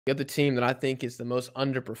The other team that I think is the most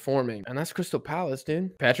underperforming, and that's Crystal Palace,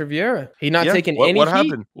 dude. Patrick Viera. He not taking any What heat.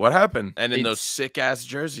 happened? What happened? And in those sick-ass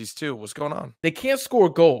jerseys, too. What's going on? They can't score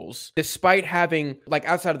goals despite having, like,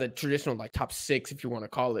 outside of the traditional, like, top 6, if you want to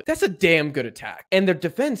call it. That's a damn good attack. And their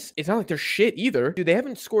defense, it's not like they're shit either. Dude, they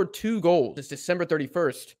haven't scored 2 goals since December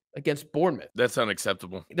 31st. Against Bournemouth. That's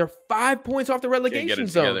unacceptable. They're 5 points off the relegation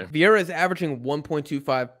zone. Viera is averaging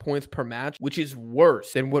 1.25 points per match, which is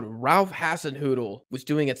worse than what Ralph Hasenhüttl was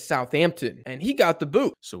doing at Southampton. And he got the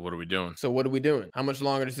boot. So what are we doing? How much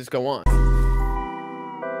longer does this go on?